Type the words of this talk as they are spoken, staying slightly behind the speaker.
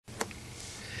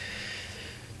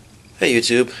Hey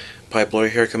YouTube, PipeLawyer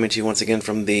here, coming to you once again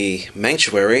from the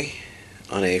Manctuary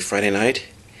on a Friday night.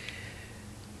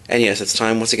 And yes, it's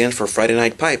time once again for Friday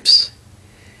Night Pipes.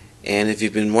 And if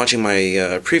you've been watching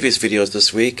my previous videos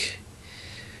this week,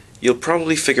 you'll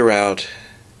probably figure out,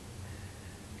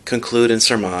 conclude and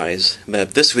surmise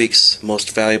that this week's most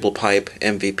valuable pipe,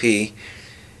 MVP,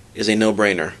 is a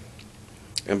no-brainer.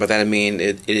 And by that I mean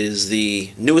it is the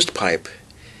newest pipe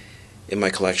in my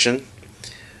collection,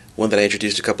 one that I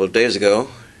introduced a couple of days ago.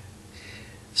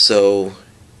 So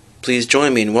please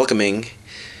join me in welcoming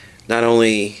not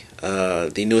only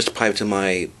the newest pipe to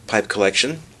my pipe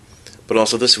collection, but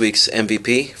also this week's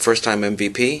MVP, first time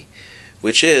MVP,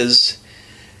 which is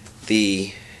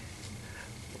the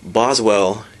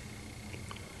Boswell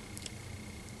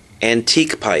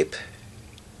antique pipe.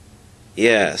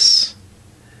 Yes,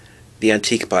 the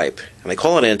antique pipe. And I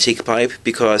call it antique pipe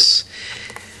because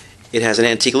it has an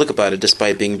antique look about it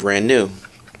despite being brand new.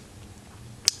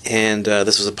 And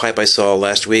this was a pipe I saw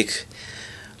last week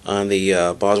on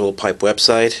the Boswell pipe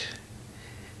website,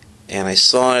 and I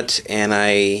saw it and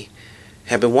I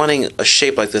have been wanting a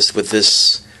shape like this with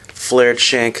this flared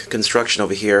shank construction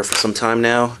over here for some time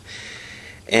now.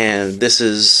 And this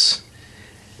is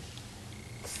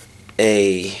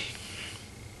a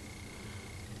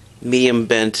medium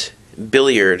bent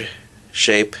billiard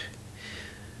shape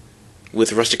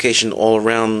with rustication all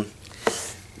around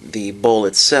the bowl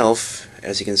itself,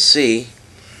 as you can see,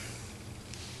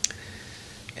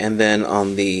 and then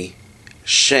on the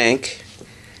shank,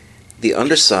 the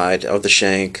underside of the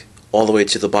shank all the way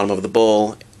to the bottom of the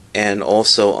bowl, and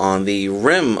also on the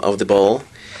rim of the bowl,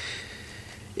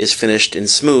 is finished in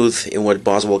smooth in what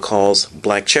Boswell calls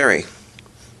black cherry,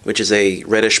 which is a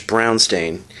reddish brown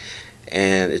stain,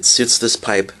 and it suits this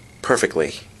pipe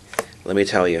perfectly, let me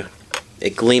tell you.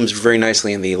 It gleams very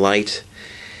nicely in the light,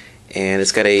 and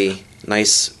it's got a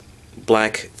nice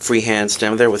black freehand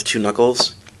stem there with two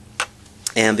knuckles,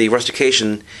 and the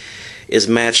rustication is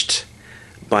matched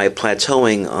by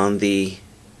plateauing on the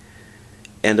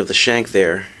end of the shank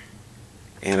there.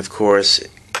 And of course,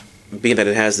 being that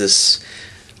it has this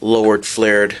lowered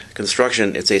flared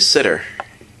construction, it's a sitter,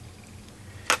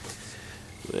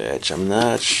 which I'm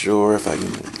not sure if I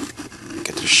can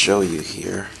get to show you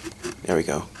here. There we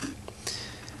go.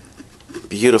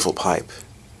 Beautiful pipe.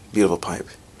 Beautiful pipe.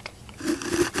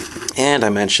 And I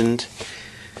mentioned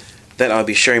that I'll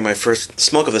be sharing my first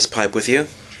smoke of this pipe with you,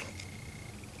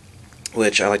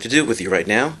 which I like to do with you right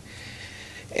now.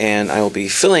 And I will be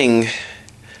filling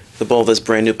the bowl of this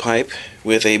brand new pipe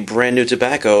with a brand new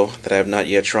tobacco that I have not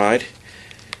yet tried.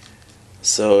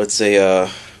 So it's a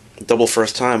double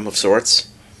first time of sorts.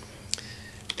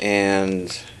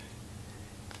 And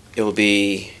it will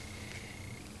be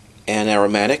an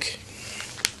aromatic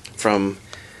from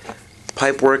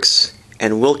Pipeworks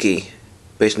and Wilkie,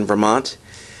 based in Vermont,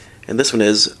 and this one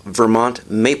is Vermont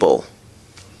Maple.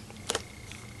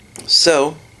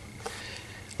 So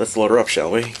let's load her up,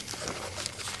 shall we?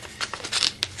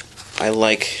 I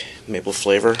like maple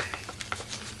flavor,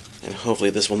 and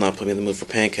hopefully this will not put me in the mood for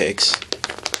pancakes.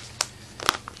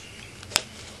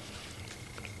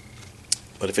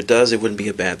 But if it does, it wouldn't be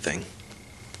a bad thing.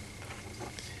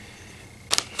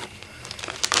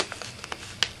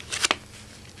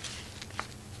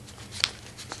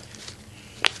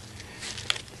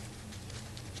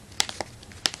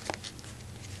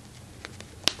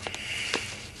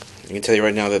 I can tell you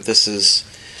right now that this is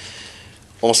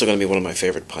also going to be one of my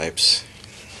favorite pipes.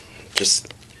 Just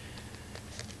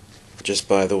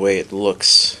by the way it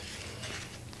looks.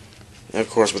 And of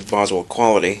course, with Boswell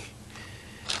quality,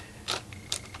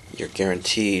 you're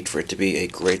guaranteed for it to be a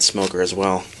great smoker as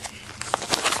well.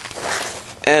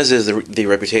 As is the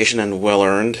reputation, and well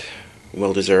earned,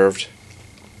 well deserved.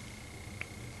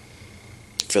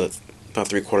 Fill it about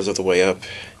 3/4 of the way up.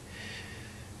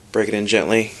 Break it in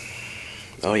gently.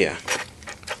 Oh yeah.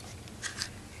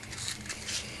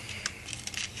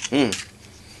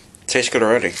 Tastes good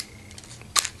already.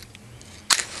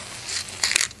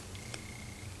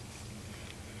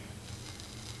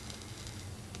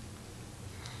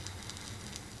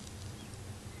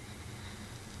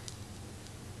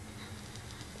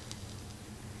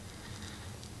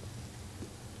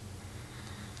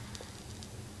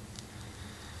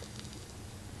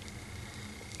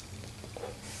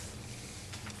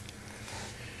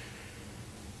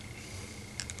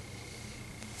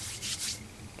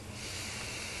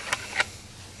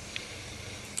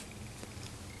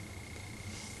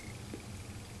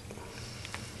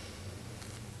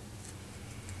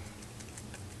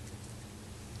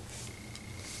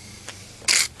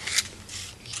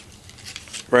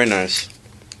 Very nice.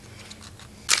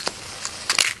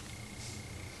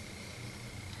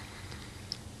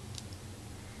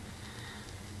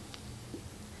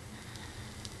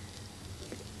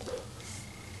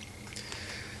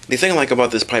 The thing I like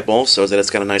about this pipe also is that it's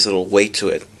got a nice little weight to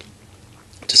it.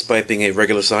 Despite being a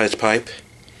regular sized pipe,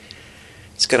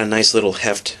 it's got a nice little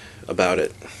heft about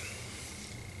it.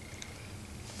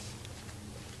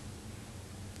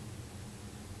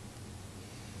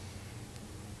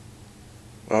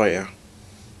 Oh yeah.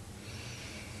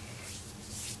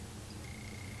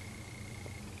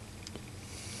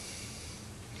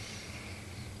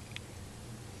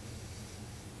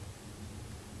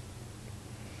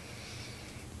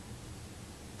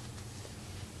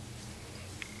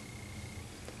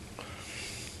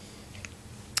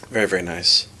 Very, very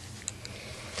nice.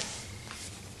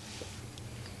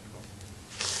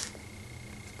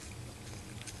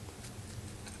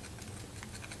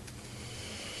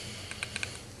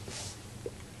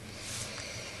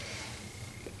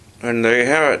 And there you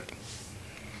have it.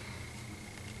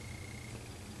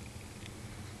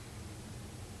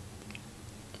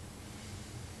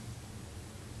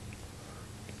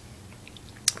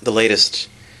 The latest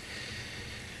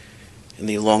in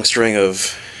the long string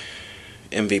of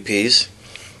MVPs.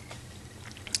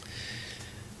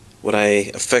 What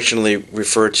I affectionately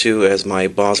refer to as my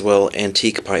Boswell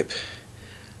antique pipe.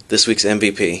 This week's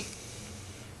MVP.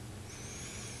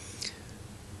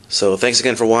 So thanks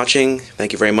again for watching.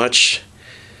 Thank you very much.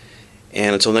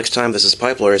 And until next time, this is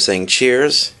PipeLawyer saying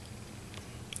cheers.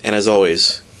 And as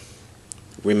always,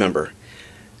 remember,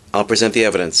 I'll present the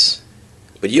evidence,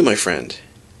 but you, my friend,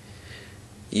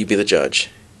 you be the judge.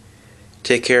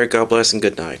 Take care, God bless, and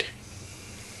good night.